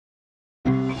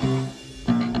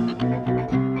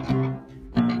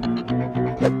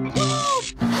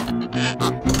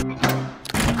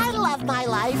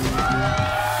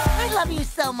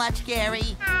much,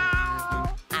 Gary.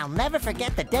 I'll never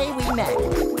forget the day we met.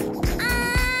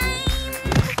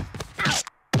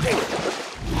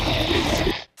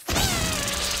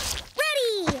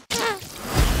 Ready!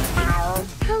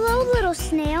 Hello, little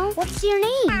snail. What's your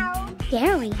name?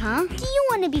 Gary, huh? Do you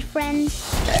want to be friends?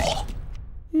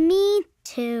 Me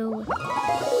too.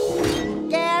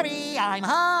 Gary, I'm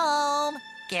home.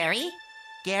 Gary?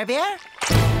 Gare Bear?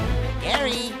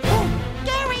 Gary? Oh,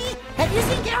 Gary! Have you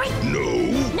seen Gary? No.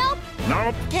 Nope.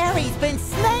 Nope. Gary's been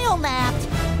snail-napped.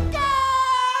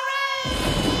 Gary!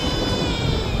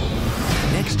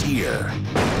 Next year,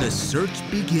 the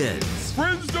search begins.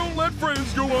 Friends don't let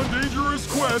friends go on dangerous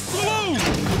quests alone.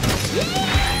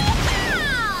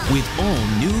 Yeah! With all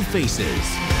new faces.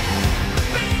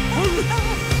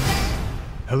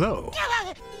 Hello.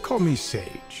 Call me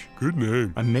Sage. Good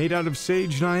name. I'm made out of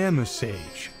sage and I am a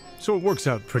sage, so it works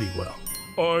out pretty well.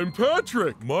 I'm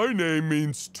Patrick. My name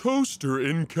means toaster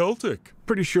in Celtic.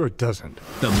 Pretty sure it doesn't.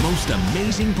 The most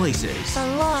amazing places. The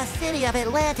lost city of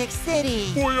Atlantic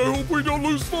City. Boy, I hope we don't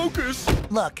lose focus.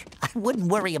 Look, I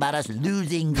wouldn't worry about us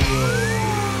losing.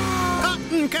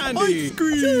 Cotton candy! Ice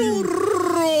cream!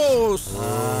 Churros!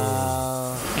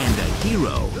 And a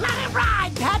hero Let it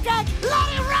ride, Patrick! Let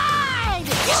it ride!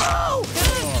 Woo!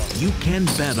 you can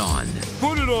bet on.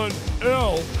 Put it on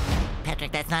L.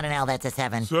 Patrick, that's not an L, that's a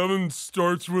 7. 7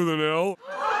 starts with an L.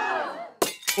 Oh,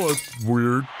 that's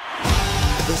weird.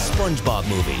 The SpongeBob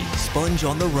Movie, Sponge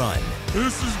on the Run.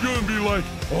 This is gonna be like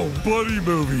a buddy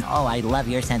movie. Oh, I love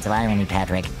your sense of irony,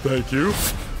 Patrick. Thank you.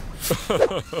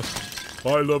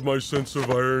 I love my sense of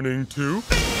ironing too.